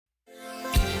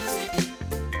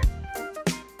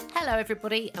Hello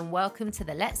everybody and welcome to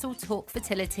the Let's All Talk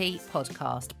Fertility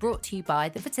podcast, brought to you by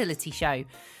The Fertility Show.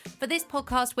 For this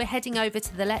podcast, we're heading over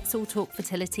to the Let's All Talk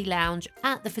Fertility Lounge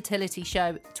at The Fertility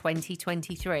Show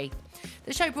 2023.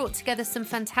 The show brought together some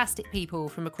fantastic people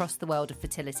from across the world of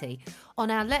fertility.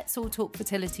 On our Let's All Talk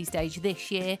Fertility stage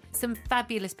this year, some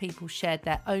fabulous people shared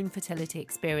their own fertility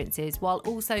experiences while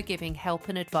also giving help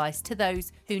and advice to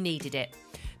those who needed it.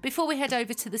 Before we head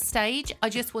over to the stage, I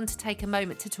just want to take a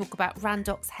moment to talk about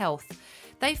Randox Health.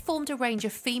 They've formed a range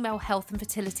of female health and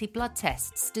fertility blood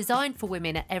tests designed for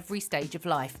women at every stage of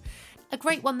life. A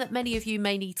great one that many of you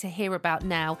may need to hear about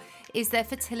now is their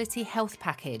fertility health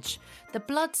package. The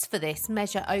bloods for this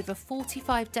measure over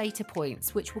 45 data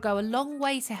points, which will go a long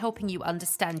way to helping you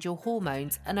understand your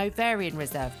hormones and ovarian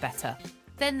reserve better.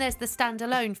 Then there's the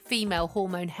standalone female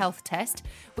hormone health test,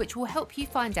 which will help you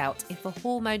find out if a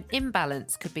hormone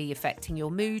imbalance could be affecting your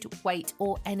mood, weight,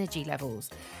 or energy levels.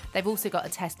 They've also got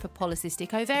a test for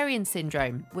polycystic ovarian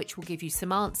syndrome, which will give you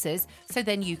some answers so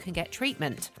then you can get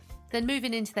treatment. Then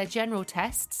moving into their general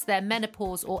tests, their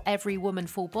menopause or every woman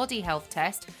full body health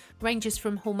test ranges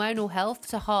from hormonal health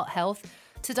to heart health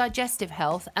to digestive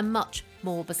health and much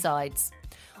more besides.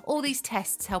 All these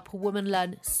tests help a woman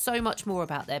learn so much more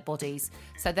about their bodies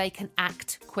so they can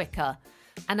act quicker.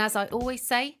 And as I always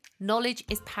say, knowledge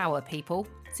is power, people.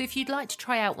 So if you'd like to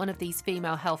try out one of these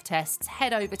female health tests,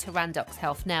 head over to Randox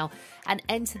Health now and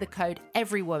enter the code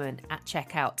EVERYWOMAN at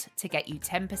checkout to get you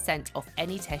 10% off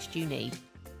any test you need.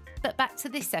 But back to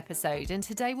this episode, and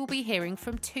today we'll be hearing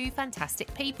from two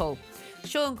fantastic people.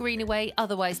 Sean Greenaway,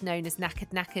 otherwise known as Knackered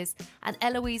Knackers, and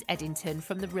Eloise Eddington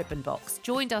from the Ribbon Box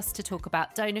joined us to talk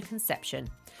about donor conception.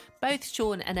 Both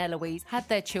Sean and Eloise had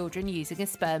their children using a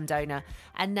sperm donor,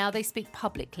 and now they speak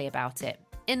publicly about it,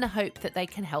 in the hope that they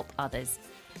can help others.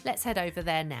 Let's head over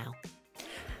there now.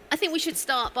 I think we should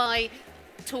start by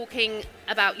talking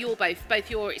about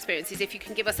both your experiences. If you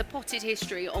can give us a potted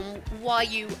history on why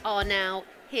you are now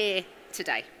here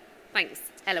today. Thanks,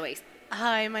 Eloise.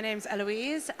 Hi, my name's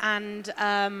Eloise, and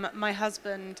my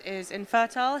husband is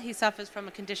infertile. He suffers from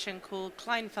a condition called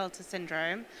Klinefelter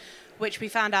syndrome, which we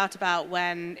found out about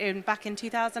back in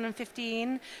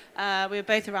 2015. We were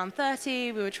both around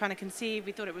 30. We were trying to conceive.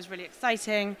 We thought it was really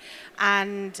exciting,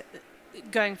 and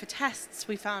going for tests,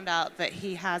 we found out that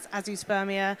he has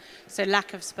azoospermia, so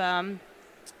lack of sperm.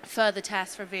 Further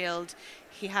tests revealed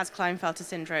he has Klinefelter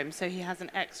syndrome, so he has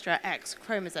an extra X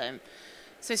chromosome.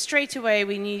 So straight away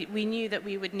we knew that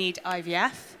we would need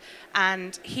IVF,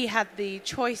 and he had the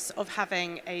choice of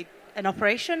having an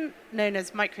operation known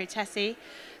as microtesy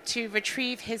to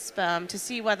retrieve his sperm to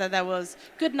see whether there was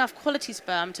good enough quality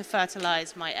sperm to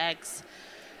fertilize my eggs.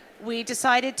 We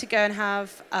decided to go and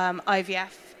have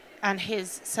IVF and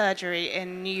his surgery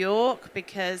in New York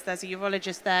because there's a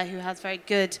urologist there who has very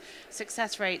good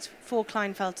success rates for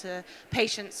Klinefelter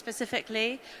patients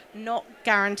specifically, not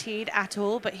guaranteed at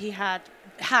all, but he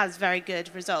has very good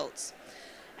results.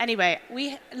 Anyway,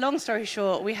 long story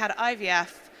short, we had IVF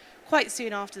quite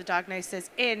soon after the diagnosis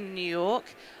in New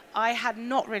York. I had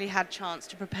not really had a chance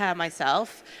to prepare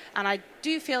myself, and I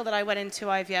do feel that I went into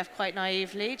IVF quite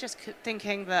naively, just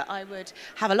thinking that I would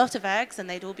have a lot of eggs and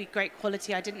they'd all be great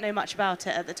quality. I didn't know much about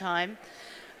it at the time.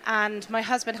 And my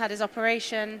husband had his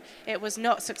operation. It was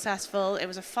not successful. It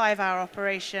was a 5-hour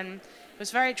operation. It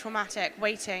was very traumatic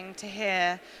waiting to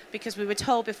hear, because we were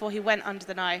told before he went under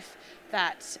the knife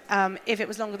that if it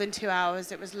was longer than 2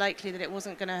 hours, it was likely that it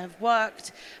wasn't going to have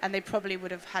worked, and they probably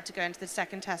would have had to go into the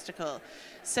second testicle.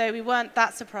 So we weren't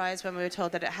that surprised when we were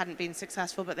told that it hadn't been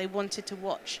successful, but they wanted to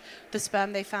watch the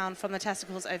sperm they found from the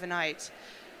testicles overnight.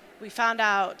 We found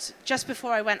out just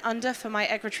before I went under for my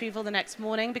egg retrieval the next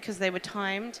morning, because they were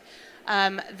timed,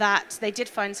 that they did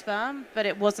find sperm, but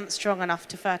it wasn't strong enough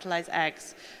to fertilize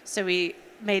eggs. So we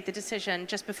made the decision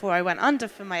just before I went under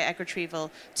for my egg retrieval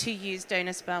to use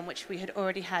donor sperm, which we had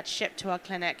already had shipped to our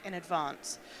clinic in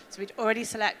advance. So we'd already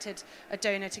selected a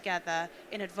donor together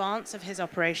in advance of his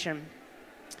operation.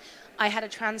 I had a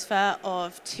transfer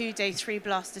of 2 day 3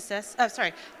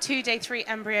 2 day 3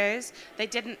 embryos.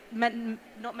 They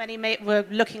not many were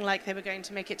looking like they were going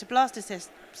to make it to blastocyst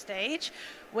stage,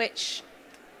 which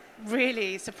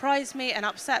really surprised me and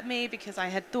upset me because I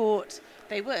had thought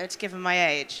they would, given my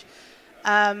age.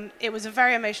 It was a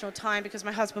very emotional time because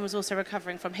my husband was also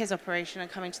recovering from his operation and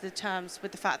coming to the terms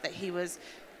with the fact that he was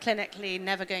clinically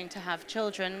never going to have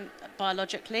children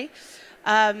biologically.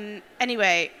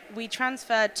 Anyway, we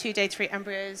transferred 2 day 3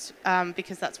 embryos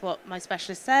because that's what my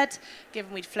specialist said.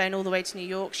 Given we'd flown all the way to New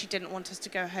York, she didn't want us to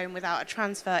go home without a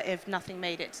transfer if nothing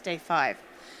made it to day 5.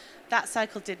 That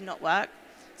cycle did not work.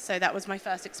 So that was my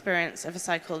first experience of a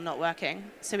cycle not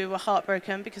working. So we were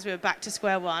heartbroken because we were back to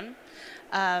square one.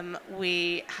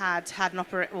 We had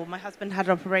my husband had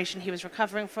an operation he was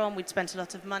recovering from. We'd spent a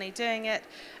lot of money doing it,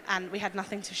 and we had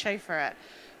nothing to show for it.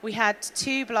 We had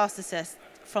 2 blastocysts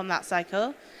from that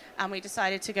cycle, and we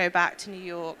decided to go back to New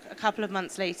York a couple of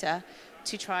months later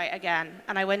to try again.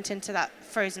 And I went into that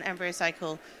frozen embryo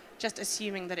cycle just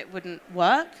assuming that it wouldn't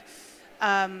work,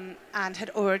 and had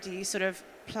already sort of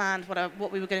planned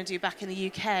what we were going to do back in the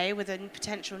UK with a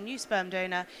potential new sperm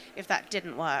donor if that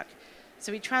didn't work.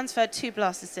 So we transferred 2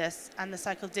 blastocysts, and the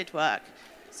cycle did work.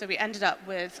 So we ended up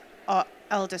with our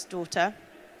eldest daughter.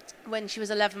 When she was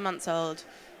 11 months old,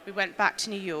 we went back to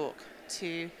New York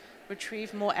to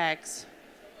retrieve more eggs,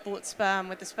 bought sperm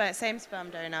with the same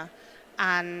sperm donor,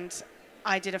 and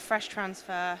I did a fresh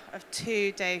transfer of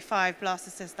 2 day 5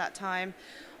 blastocysts that time.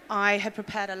 I had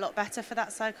prepared a lot better for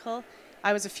that cycle.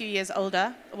 I was a few years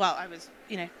older. Well, I was,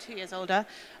 2 years older,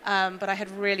 but I had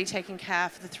really taken care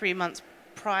for the 3 months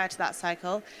prior to that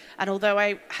cycle. And although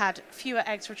I had fewer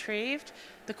eggs retrieved,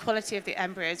 the quality of the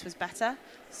embryos was better.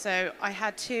 So I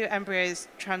had 2 embryos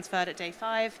transferred at day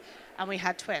 5, and we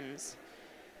had twins.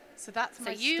 So that's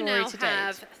my story to date. So you now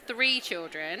have 3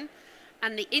 children,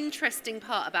 and the interesting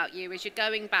part about you is you're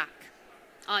going back,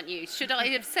 aren't you? Should I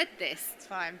have said this? It's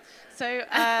fine. So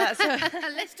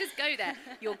let's just go there.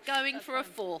 You're going for a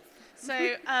 4th.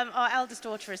 So our eldest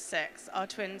daughter is 6, our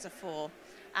twins are 4,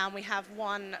 and we have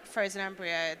 1 frozen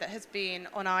embryo that has been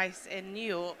on ice in New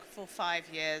York for 5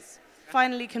 years.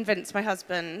 Finally convinced my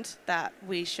husband that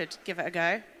we should give it a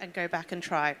go and go back and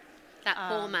try. That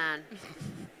poor man.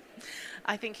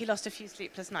 I think he lost a few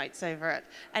sleepless nights over it.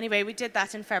 Anyway, we did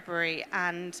that in February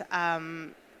and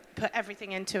put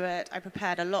everything into it. I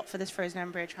prepared a lot for this frozen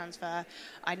embryo transfer.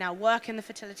 I now work in the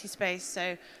fertility space,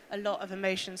 so a lot of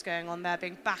emotions going on there,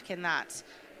 being back in that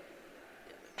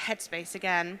headspace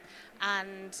again.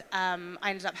 And I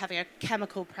ended up having a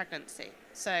chemical pregnancy.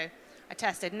 So I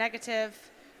tested negative.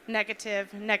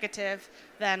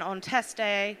 Then on test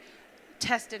day,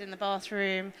 tested in the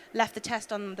bathroom, left the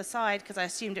test on the side because I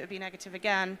assumed it would be negative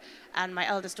again, and my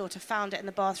eldest daughter found it in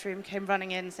the bathroom, came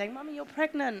running in saying, "Mummy, you're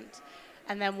pregnant,"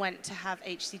 and then went to have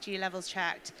HCG levels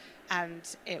checked,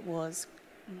 and it was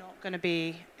not going to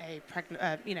be a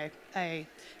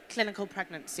clinical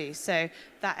pregnancy, so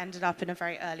that ended up in a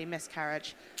very early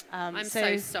miscarriage. I'm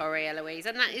so sorry, Eloise,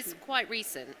 and that is quite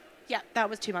recent. Yeah, that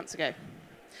was 2 months ago.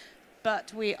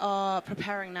 But we are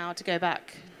preparing now to go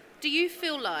back. Do you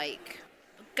feel like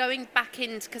going back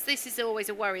into, because this is always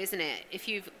a worry, isn't it? If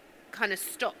you've kind of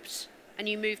stopped and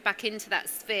you move back into that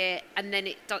sphere and then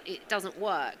it doesn't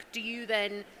work, do you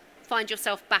then find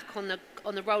yourself back on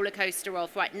the roller coaster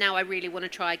of, right, now I really want to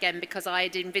try again because I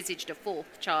had envisaged a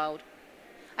 4th child?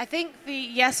 I think the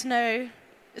no,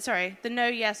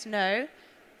 yes, no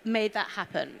made that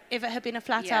happen. If it had been a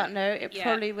flat out no, it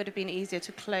probably would have been easier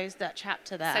to close that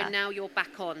chapter there. So now you're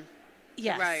back on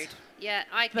the road. Yeah,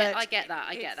 I get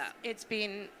that. It's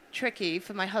been tricky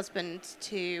for my husband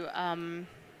to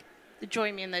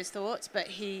join me in those thoughts, but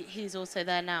he's also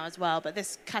there now as well. But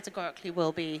this categorically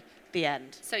will be the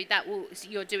end. So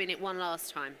you're doing it one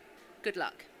last time. Good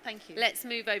luck. Thank you. Let's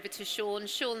move over to Sean.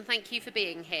 Sean, thank you for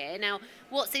being here. Now,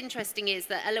 what's interesting is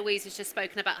that Eloise has just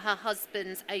spoken about her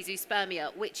husband's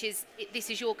azoospermia,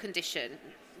 this is your condition.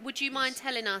 Would you mind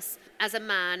telling us, as a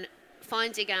man,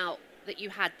 finding out that you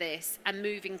had this and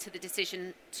moving to the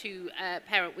decision to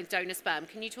parent with donor sperm?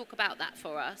 Can you talk about that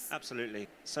for us? Absolutely.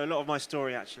 So a lot of my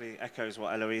story actually echoes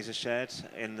what Eloise has shared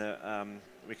in that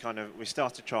we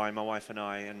started trying, my wife and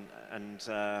I, and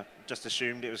just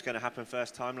assumed it was going to happen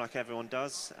first time like everyone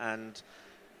does. And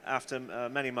after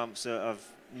many months of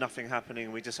nothing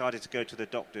happening, we decided to go to the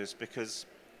doctors because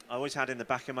I always had in the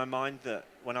back of my mind that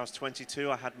when I was 22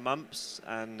 I had mumps,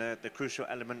 and the crucial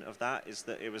element of that is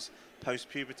that it was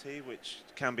post-puberty, which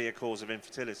can be a cause of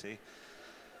infertility.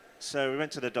 So we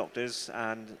went to the doctors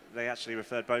and they actually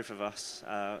referred both of us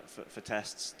for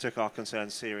tests, took our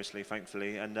concerns seriously,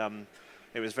 thankfully, and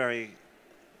it was very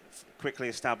quickly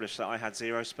established that I had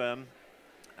 0 sperm,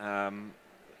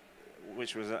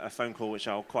 which was a phone call which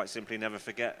I'll quite simply never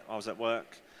forget. I was at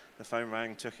work, the phone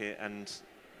rang, took it, and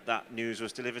that news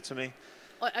was delivered to me.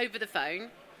 Over the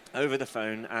phone? Over the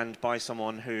phone, and by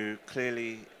someone who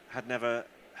clearly had never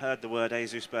heard the word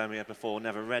azoospermia before,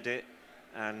 never read it,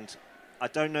 and I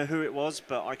don't know who it was,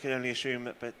 but I can only assume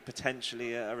that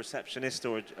potentially a receptionist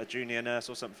or a junior nurse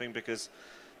or something, because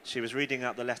she was reading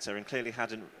out the letter and clearly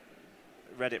hadn't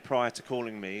read it prior to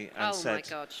calling me, and said, "Oh my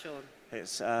God, Sean!"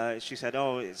 She said,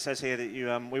 "Oh, it says here that you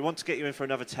we want to get you in for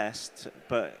another test,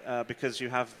 but because you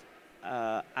have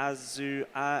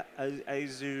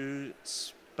azoospermia,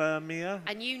 spermia.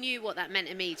 And you knew what that meant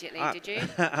immediately, did you?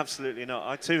 Absolutely not.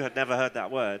 I too had never heard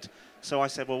that word. So I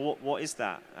said, well, what is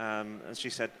that? And she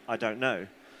said, I don't know.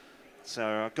 So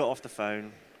I got off the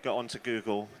phone, got onto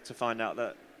Google to find out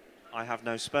that I have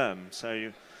no sperm.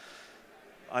 So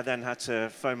I then had to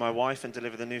phone my wife and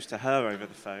deliver the news to her over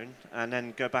the phone, and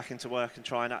then go back into work and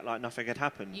try and act like nothing had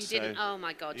happened. You didn't? Oh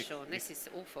my God, Sean, this is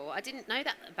awful. I didn't know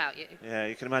that about you. Yeah,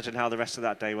 you can imagine how the rest of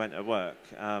that day went at work.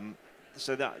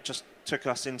 So that just took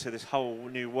us into this whole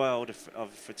new world of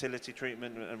fertility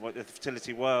treatment and what the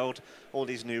fertility world, all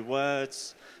these new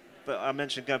words. But I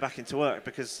mentioned go back into work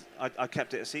because I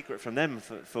kept it a secret from them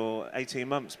for 18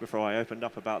 months before I opened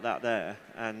up about that there.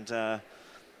 And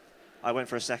I went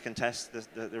for a second test.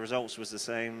 The results were the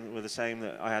same,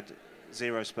 that I had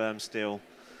 0 sperm still.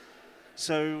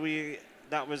 So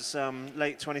that was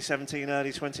late 2017,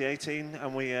 early 2018,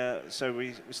 and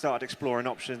we started exploring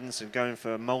options and going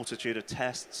for a multitude of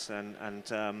tests,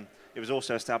 and it was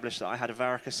also established that I had a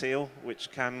varicocele,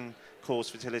 which can cause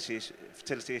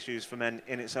fertility issues for men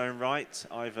in its own right,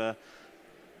 either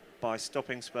by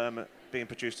stopping sperm being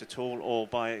produced at all or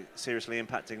by seriously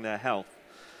impacting their health.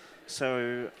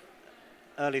 So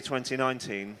early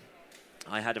 2019,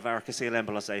 I had a varicocele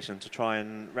embolization to try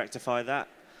and rectify that.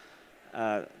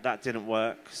 That didn't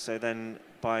work, so then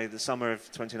by the summer of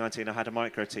 2019 I had a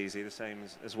microteasy, the same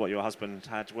as what your husband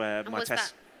had, where and was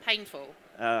that painful?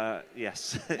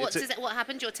 Yes. What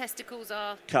happened? Your testicles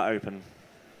are cut open.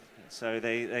 So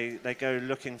they go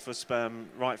looking for sperm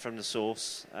right from the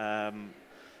source, and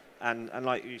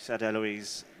like you said,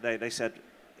 Eloise, they said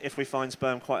if we find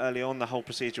sperm quite early on, the whole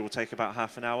procedure will take about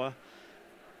half an hour.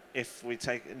 If we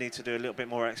need to do a little bit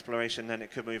more exploration, then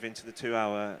it could move into the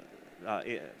 2-hour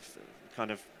kind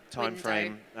of time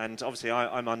frame. And obviously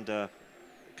I'm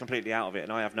completely out of it,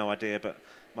 and I have no idea, but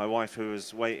my wife, who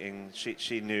was waiting,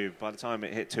 she knew by the time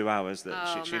it hit 2 hours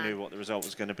that she knew what the result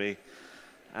was going to be.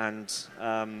 And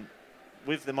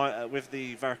with the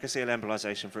varicocele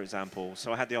embolization, for example,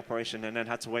 so I had the operation and then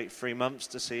had to wait 3 months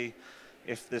to see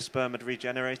if the sperm had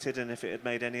regenerated and if it had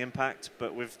made any impact.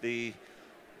 But with the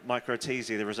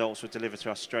microteasy, the results were delivered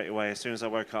to us straight away. As soon as I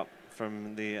woke up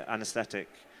from the anaesthetic,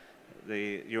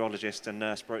 the urologist and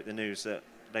nurse broke the news that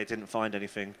they didn't find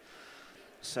anything.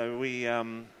 So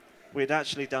we'd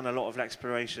actually done a lot of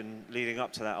exploration leading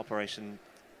up to that operation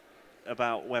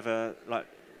about whether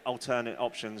alternate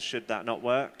options should that not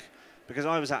work, because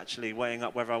I was actually weighing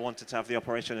up whether I wanted to have the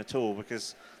operation at all,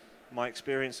 because my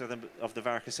experience of the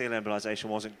varicocele embolization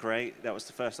wasn't great. That was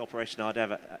the first operation I'd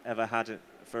ever had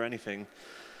for anything,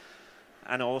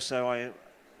 and also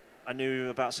I knew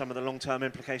about some of the long-term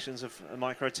implications of a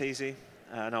microteasy,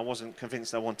 and I wasn't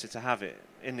convinced I wanted to have it.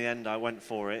 In the end, I went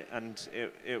for it, and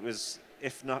it was,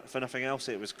 if not for nothing else,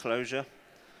 it was closure.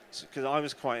 Because I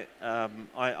was quite,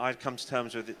 I'd come to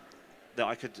terms with it, that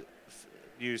I could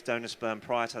use donor sperm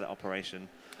prior to that operation.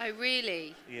 Oh,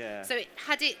 really? Yeah. So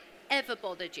had it ever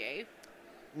bothered you?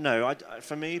 No,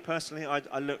 for me personally,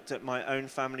 I looked at my own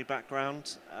family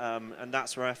background, and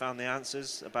that's where I found the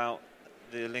answers about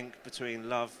the link between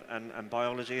love and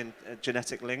biology and a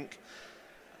genetic link.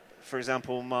 For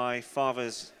example, my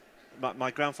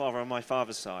grandfather on my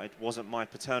father's side wasn't my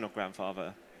paternal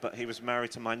grandfather, but he was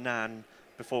married to my nan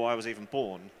before I was even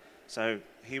born. So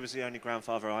he was the only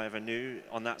grandfather I ever knew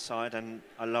on that side, and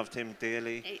I loved him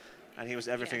dearly. And he was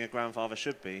everything a grandfather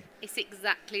should be. It's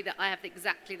exactly that. I have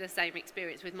exactly the same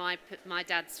experience with my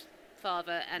dad's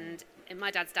father, and my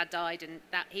dad's dad died, and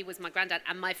that he was my granddad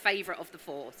and my favourite of the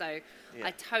 4. So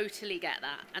I totally get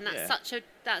that, and that's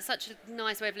such a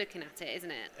nice way of looking at it,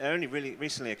 isn't it? It only really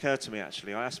recently occurred to me,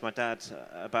 actually. I asked my dad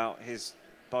about his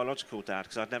biological dad,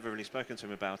 because I'd never really spoken to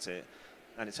him about it,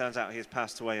 and it turns out he has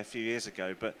passed away a few years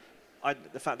ago. But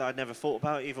the fact that I'd never thought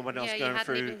about it, even when I was going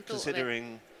through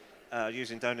considering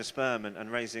using donor sperm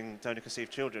and raising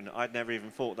donor-conceived children, I'd never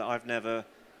even thought that I've never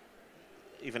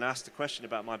even asked a question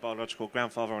about my biological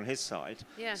grandfather on his side.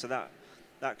 Yeah. So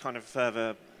that kind of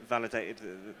further validated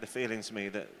the feeling to me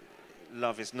that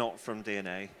love is not from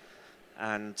DNA.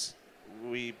 And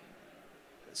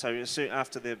so soon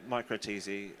after the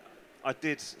microteasy, I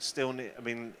did still need, I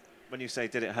mean, when you say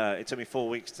did it hurt, it took me 4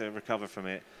 weeks to recover from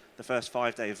it. The first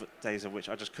 5 days of which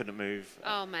I just couldn't move.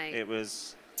 Oh, mate. It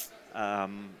was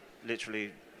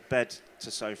literally bed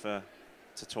to sofa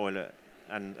to toilet,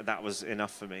 and that was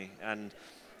enough for me.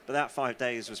 But that 5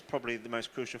 days was probably the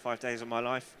most crucial 5 days of my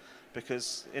life,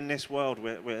 because in this world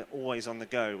we're always on the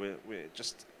go. We're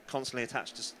just constantly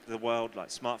attached to the world, like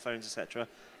smartphones, etc.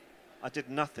 I did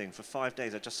nothing for 5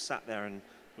 days. I just sat there and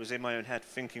was in my own head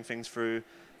thinking things through,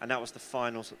 and that was the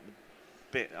final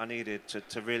bit I needed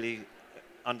to really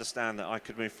understand that I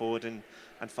could move forward and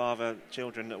father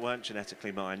children that weren't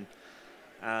genetically mine.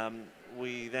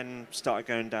 We then started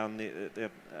going down the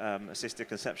assisted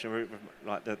conception route,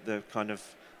 like the kind of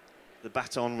the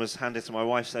baton was handed to my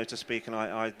wife, so to speak, and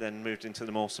I then moved into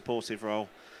the more supportive role.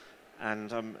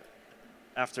 And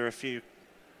after a few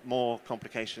more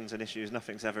complications and issues,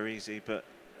 nothing's ever easy, but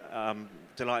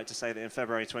delighted to say that in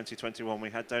February 2021 we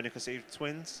had donor-conceived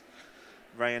twins,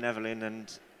 Ray and Evelyn,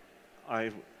 and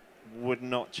I would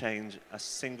not change a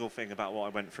single thing about what I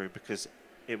went through because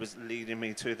it was leading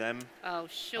me to them. Oh,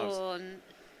 Sean,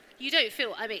 you don't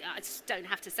feel, I mean, I just don't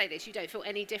have to say this, you don't feel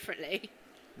any differently.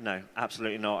 No,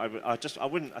 absolutely not.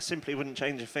 I simply wouldn't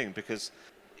change a thing, because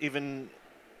even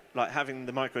like having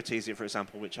the microtesia, for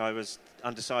example, which I was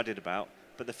undecided about,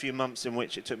 but the few months in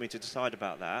which it took me to decide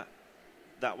about that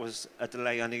was a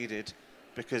delay I needed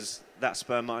because that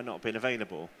sperm might not have been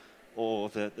available, or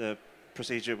the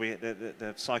procedure,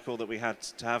 the cycle that we had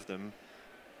to have them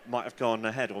might have gone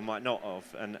ahead or might not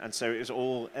have. And so it was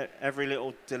all, every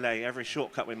little delay, every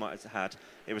shortcut we might have had,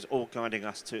 it was all guiding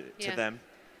us to them.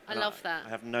 I love that. I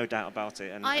have no doubt about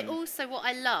it. Also, what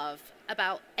I love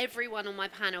about everyone on my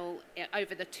panel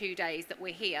over the 2 days that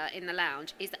we're here in the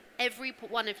lounge is that every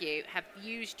one of you have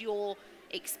used your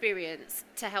experience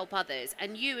to help others.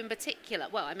 And you in particular,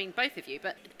 well, I mean both of you,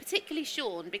 but particularly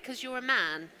Sean, because you're a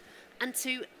man, and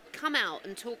to come out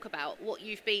and talk about what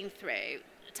you've been through,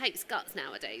 it takes guts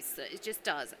nowadays. It just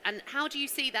does. And how do you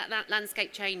see that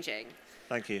landscape changing?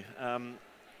 Thank you.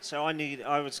 So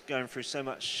I was going through so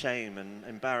much shame and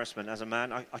embarrassment as a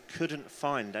man. I couldn't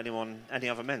find any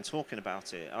other men talking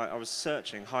about it. I was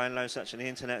searching high and low, searching the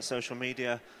internet, social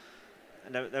media,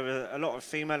 and there were a lot of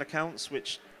female accounts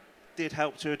which did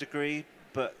help to a degree,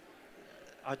 but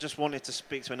I just wanted to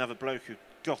speak to another bloke who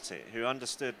got it, who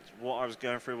understood what I was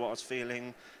going through, what I was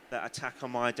feeling, that attack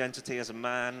on my identity as a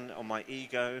man, on my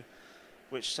ego,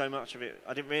 which so much of it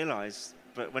I didn't realise.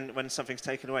 But when something's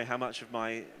taken away, how much of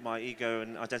my ego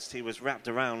and identity was wrapped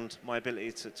around my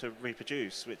ability to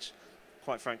reproduce, which,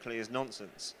 quite frankly, is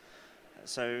nonsense.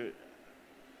 So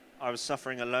I was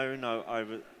suffering alone.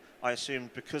 I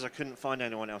assumed because I couldn't find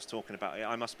anyone else talking about it,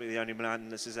 I must be the only man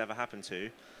this has ever happened to.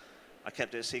 I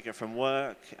kept it a secret from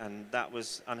work, and that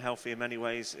was unhealthy in many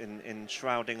ways, in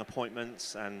shrouding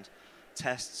appointments and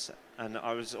tests. And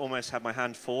I was almost had my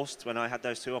hand forced when I had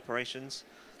those 2 operations,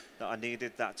 that I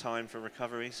needed that time for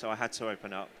recovery, so I had to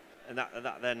open up. And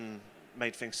that then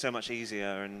made things so much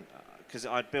easier, and because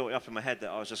I'd built it up in my head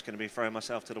that I was just going to be throwing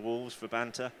myself to the wolves for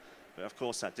banter, but of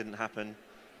course that didn't happen.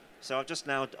 So I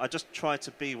just tried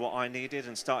to be what I needed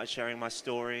and started sharing my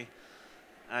story,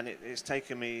 and it's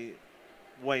taken me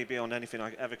way beyond anything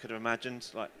I ever could have imagined.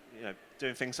 Like,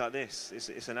 doing things like this,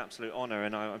 it's an absolute honour,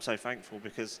 and I'm so thankful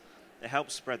because it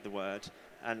helps spread the word.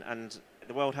 And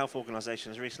the World Health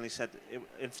Organization has recently said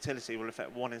infertility will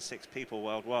affect 1 in 6 people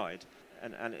worldwide.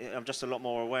 And I'm just a lot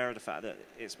more aware of the fact that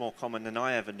it's more common than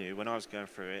I ever knew when I was going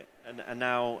through it. And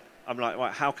now I'm like,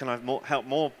 right, how can I help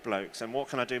more blokes, and what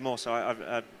can I do more? So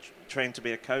I've trained to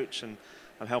be a coach, and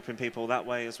I'm helping people that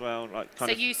way as well. So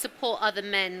you support other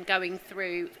men going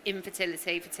through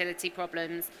infertility, fertility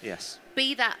problems. Yes.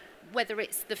 Be that whether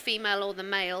it's the female or the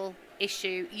male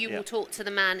issue, you will talk to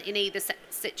the man in either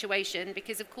situation,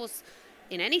 because of course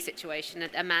in any situation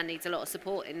a man needs a lot of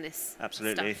support in this.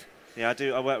 Absolutely stuff. Yeah,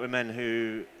 I work with men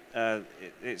who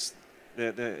it's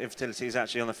the infertility is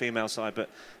actually on the female side, but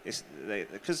it's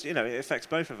because it affects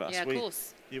both of us. Of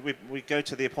course we go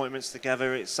to the appointments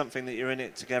together. It's something that you're in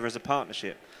it together as a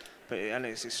partnership, and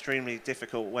it's extremely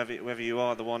difficult whether you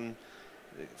are the one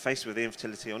faced with the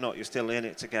infertility or not. You're still in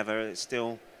it together. It's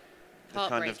still the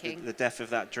kind of the death of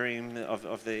that dream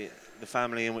of the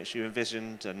family in which you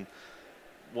envisioned, and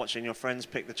watching your friends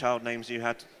pick the child names you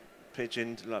had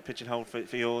pigeonholed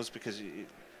for yours, because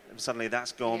suddenly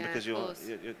that's gone because you're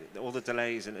all the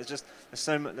delays, and it's just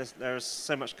there's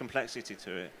so much complexity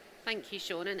to it. Thank you,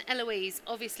 Sean. And Eloise,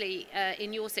 obviously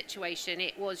in your situation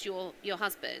it was your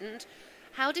husband.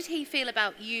 How did he feel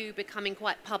about you becoming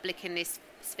quite public in this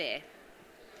sphere?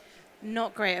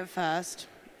 Not great at first.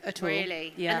 At all.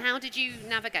 Really? Yeah. And how did you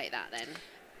navigate that then?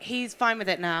 He's fine with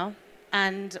it now,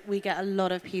 and we get a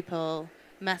lot of people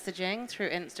messaging through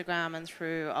Instagram and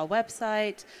through our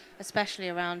website, especially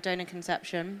around donor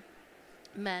conception,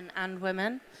 men and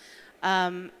women.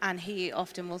 And he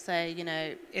often will say,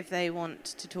 if they want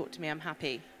to talk to me, I'm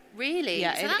happy. Really?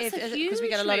 Yeah, so that's a huge because we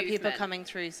get a lot of people movement. coming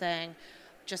through saying,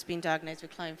 just been diagnosed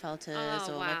with Klinefelter's,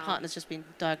 or my wow. partner's just been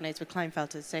diagnosed with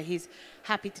Klinefelter's. So he's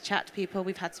happy to chat to people.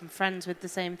 We've had some friends with the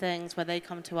same things where they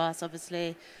come to us,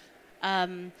 obviously.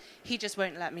 He just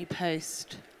won't let me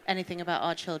post anything about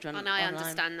our children And I online.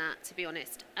 understand that, to be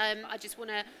honest. I just want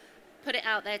to put it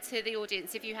out there to the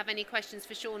audience. If you have any questions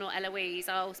for Sean or Eloise,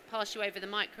 I'll pass you over the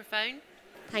microphone.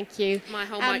 Thank you. My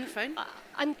whole microphone.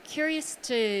 I'm curious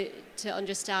to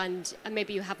understand, and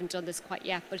maybe you haven't done this quite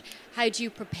yet, but how do you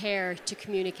prepare to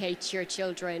communicate to your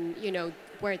children, you know,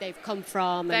 where they've come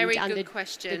from Very and good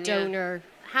question, the donor?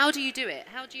 How do you do it?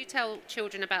 How do you tell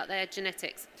children about their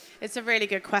genetics? It's a really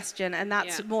good question, and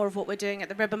that's more of what we're doing at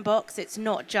the Ribbon Box. It's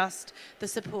not just the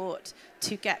support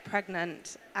to get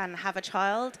pregnant and have a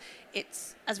child.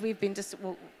 It's, as we've been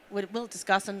we'll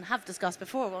discuss and have discussed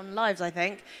before on lives, I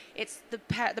think, it's the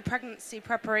pregnancy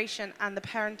preparation and the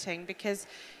parenting, because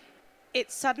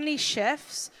it suddenly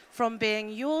shifts from being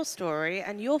your story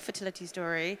and your fertility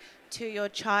story to your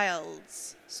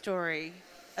child's story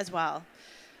as well.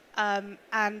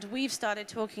 And we've started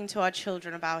talking to our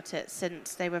children about it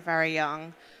since they were very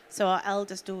young. So our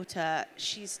eldest daughter,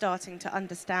 she's starting to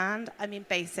understand,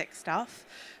 basic stuff.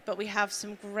 But we have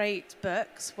some great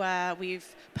books where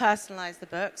we've personalized the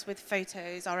books with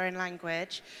photos, our own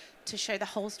language, to show the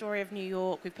whole story of New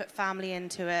York. We put family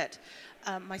into it,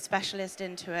 my specialist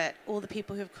into it, all the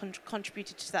people who have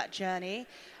contributed to that journey.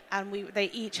 And they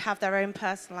each have their own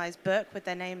personalized book with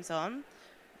their names on.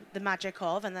 The magic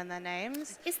of, and then their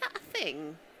names. Is that a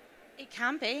thing? It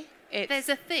can be. There's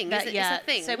a thing. It's a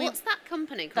thing. So what's that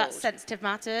company called? That's Sensitive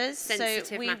Matters.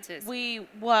 Sensitive Matters. We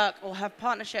work or have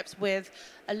partnerships with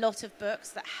a lot of books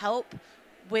that help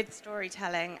with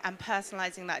storytelling and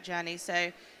personalising that journey.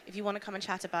 So if you want to come and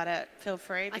chat about it, feel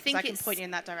free, because I can point you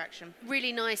in that direction.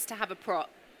 Really nice to have a prop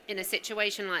in a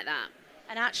situation like that.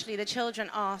 And actually, the children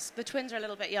ask, the twins are a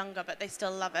little bit younger, but they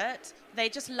still love it. They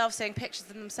just love seeing pictures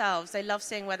of themselves. They love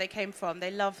seeing where they came from.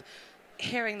 They love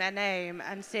hearing their name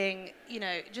and seeing,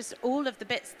 just all of the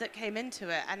bits that came into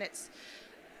it. And it's,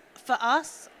 for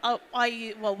us,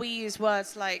 we use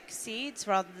words like seeds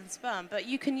rather than sperm, but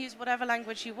you can use whatever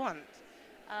language you want.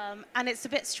 And it's a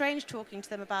bit strange talking to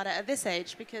them about it at this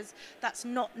age, because that's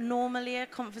not normally a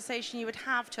conversation you would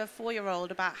have to a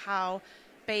 4-year-old about how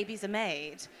babies are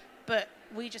made. But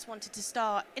we just wanted to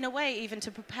start, in a way, even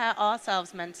to prepare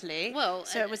ourselves mentally. Well,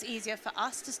 so it was easier for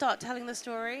us to start telling the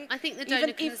story. I think the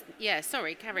donor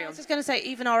carry on. I was just going to say,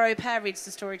 even our au pair reads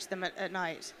the story to them at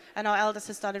night. And our eldest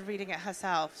has started reading it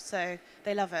herself, so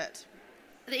they love it.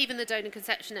 Even the Donor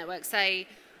Conception Network say,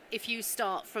 if you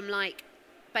start from,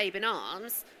 Babe in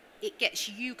Arms, it gets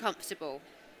you comfortable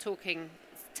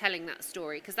telling that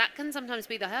story, because that can sometimes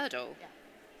be the hurdle. Yeah,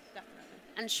 definitely.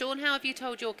 And Sean, how have you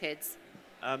told your kids?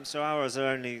 So ours are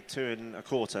only 2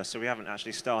 1/4, so we haven't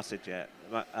actually started yet.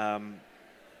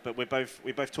 But we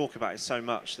both talk about it so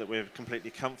much that we're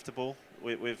completely comfortable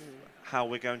with how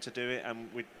we're going to do it, and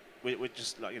we're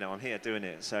just I'm here doing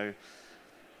it. So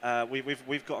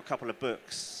we've got a couple of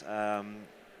books.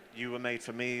 You Were Made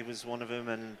for Me was one of them,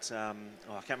 and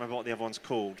I can't remember what the other one's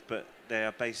called, but they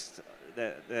are based.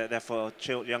 They're for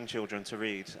young children to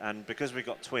read, and because we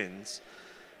got twins.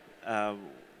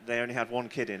 They only had 1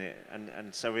 kid in it,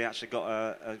 and so we actually got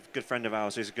a good friend of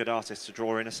ours who's a good artist to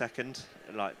draw in a second,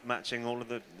 matching all of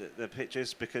the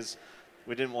pictures, because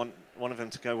we didn't want one of them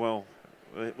to go, well,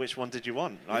 which one did you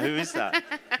want? Who is that?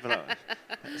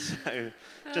 So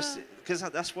just because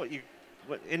that's what you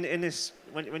in this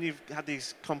when you've had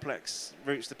these complex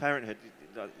routes to parenthood,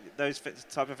 those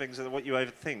type of things are what you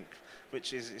overthink,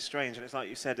 which is strange, and it's like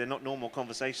you said, they're not normal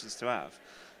conversations to have.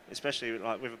 Especially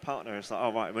with a partner, it's like,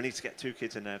 oh right, we need to get 2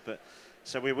 kids in there. But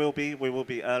so we will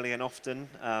be early and often.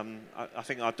 I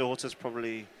think our daughter's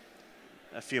probably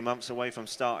a few months away from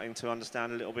starting to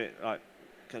understand a little bit.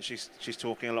 Cause she's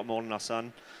talking a lot more than our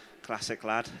son. Classic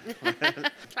lad.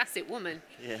 Classic woman.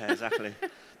 Yeah, exactly.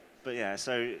 But yeah,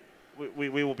 so we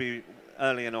will be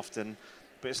early and often.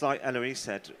 But it's like Eloise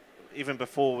said, even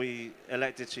before we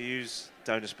elected to use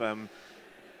donor sperm,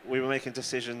 we were making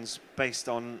decisions based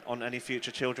on any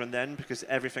future children then, because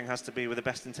everything has to be with the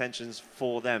best intentions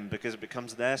for them, because it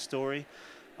becomes their story.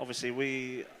 Obviously,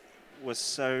 we were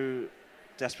so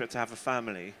desperate to have a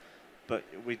family, but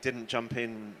we didn't jump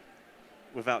in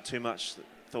without too much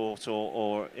thought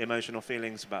or emotional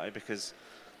feelings about it,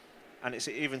 and it's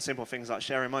even simple things like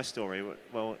sharing my story.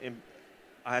 Well,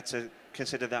 I had to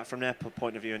consider that from their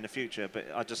point of view in the future, but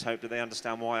I just hope that they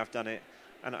understand why I've done it,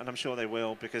 and I'm sure they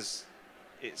will, because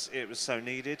it was so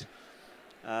needed.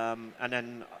 And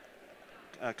then,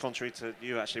 contrary to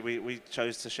you, actually, we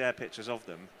chose to share pictures of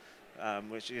them,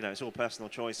 which, it's all personal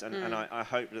choice, and I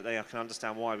hope that they can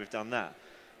understand why we've done that.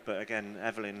 But again,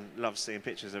 Evelyn loves seeing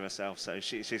pictures of herself, so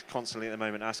she's constantly at the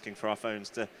moment asking for our phones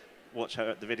to watch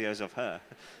the videos of her.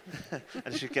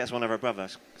 And she gets one of her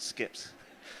brothers, Skips.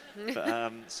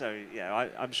 But, so, yeah,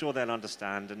 I'm sure they'll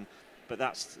understand. But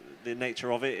that's the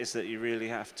nature of it, is that you really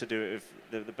have to do it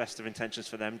with the best of intentions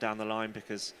for them down the line,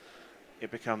 because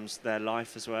it becomes their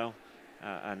life as well.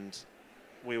 And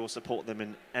we will support them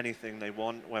in anything they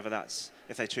want, whether that's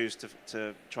if they choose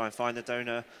to try and find a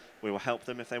donor, we will help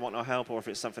them if they want our help, or if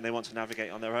it's something they want to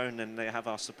navigate on their own, then they have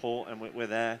our support, and we're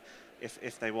there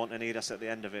if they want and need us at the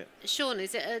end of it. Sean,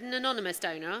 is it an anonymous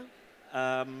donor?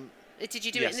 Did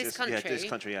you do it in this country? Yeah, this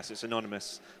country, yes, it's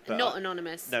anonymous. But not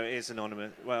anonymous? No, it is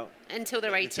anonymous. Well, until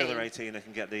they're 18. Until they're 18, they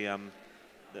can get the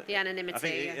anonymity. I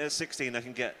think at 16 they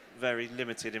can get very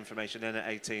limited information, then at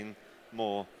 18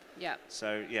 more. Yeah.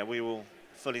 So yeah, we will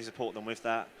fully support them with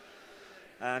that.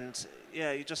 And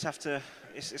yeah, you just have to.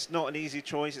 It's not an easy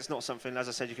choice. It's not something, as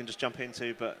I said, you can just jump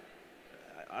into. But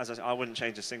I wouldn't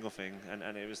change a single thing,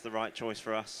 and it was the right choice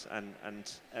for us.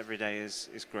 And every day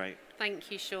is great.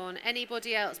 Thank you, Sean.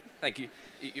 Anybody else? Thank you.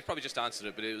 You probably just answered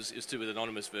it, but it was to do with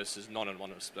anonymous versus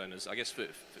non-anonymous donors. I guess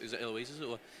is it Eloise's,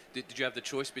 or did you have the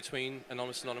choice between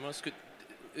anonymous and anonymous? It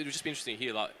would just be interesting to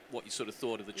hear like what you sort of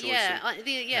thought of the choice.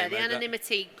 Yeah, the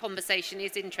anonymity conversation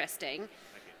is interesting.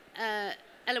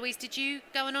 Eloise, did you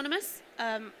go anonymous?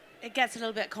 It gets a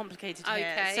little bit complicated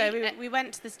here. Okay. So we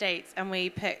went to the States and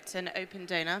we picked an open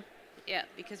donor. Yeah.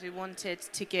 Because we wanted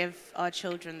to give our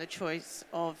children the choice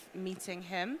of meeting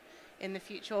him in the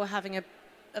future or having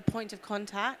a point of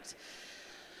contact.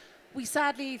 We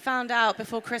sadly found out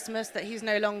before Christmas that he's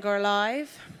no longer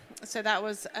alive. So that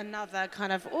was another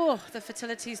kind of, the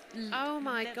fertility's... Oh,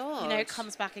 my God.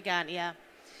 Comes back again, yeah.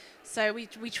 So we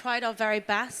tried our very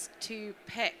best to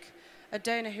pick a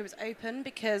donor who was open,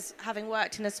 because having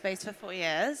worked in a space for 4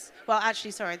 years... Well,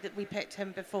 actually, sorry, that we picked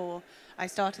him before I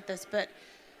started this, but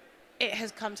it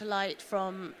has come to light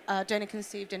from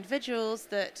donor-conceived individuals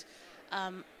that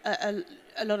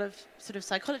a lot of sort of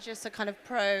psychologists are kind of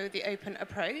pro the open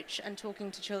approach and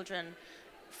talking to children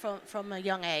from a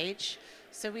young age.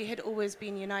 So we had always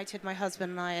been united, my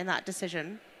husband and I, in that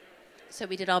decision. So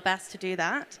we did our best to do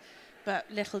that. But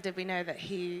little did we know that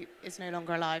he is no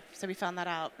longer alive. So we found that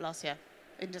out last year,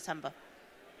 in December.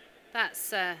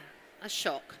 That's a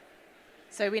shock.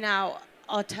 So we now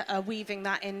are weaving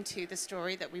that into the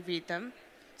story that we read them,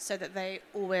 so that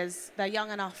they're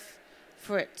young enough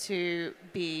for it to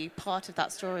be part of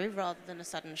that story rather than a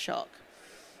sudden shock.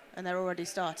 And they're already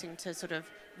starting to sort of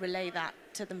relay that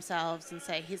to themselves and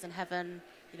say, he's in heaven,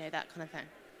 that kind of thing.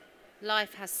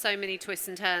 Life has so many twists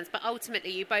and turns, but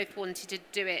ultimately you both wanted to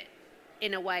do it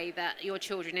in a way that your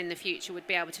children in the future would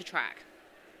be able to track.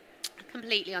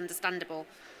 Completely understandable.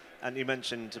 And you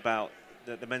mentioned about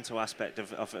the mental aspect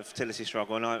of a fertility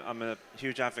struggle, and I'm a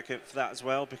huge advocate for that as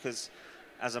well, because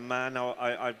as a man,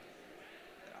 I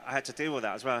had to deal with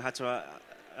that as well. I had to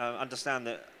understand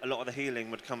that a lot of the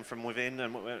healing would come from within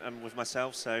and with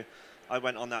myself, so I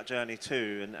went on that journey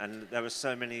too, and there were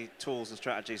so many tools and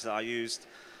strategies that I used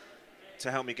to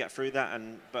help me get through that,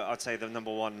 but I'd say the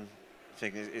number one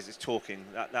thing is talking.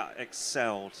 That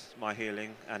excelled my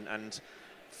healing, and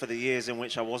for the years in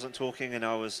which I wasn't talking and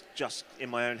I was just in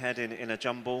my own head in a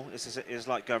jumble, it's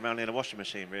like going around in a washing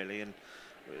machine really,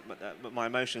 but my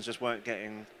emotions just weren't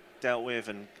getting dealt with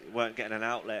and weren't getting an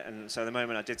outlet, and so the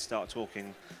moment I did start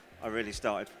talking, I really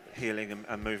started healing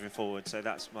and moving forward. So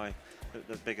that's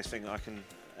the biggest thing that I can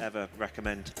ever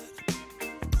recommend.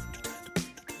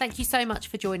 Thank you so much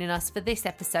for joining us for this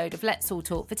episode of Let's All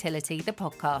Talk Fertility, the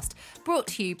podcast, brought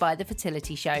to you by The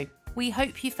Fertility Show. We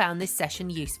hope you found this session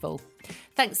useful.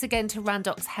 Thanks again to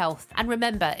Randox Health. And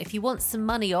remember, if you want some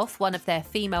money off one of their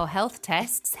female health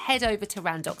tests, head over to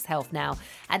Randox Health now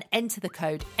and enter the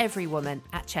code EVERYWOMAN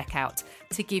at checkout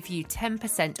to give you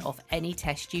 10% off any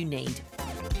test you need.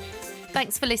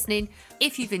 Thanks for listening.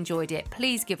 If you've enjoyed it,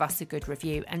 please give us a good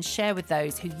review and share with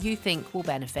those who you think will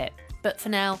benefit. But for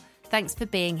now, thanks for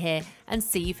being here, and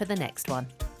see you for the next one.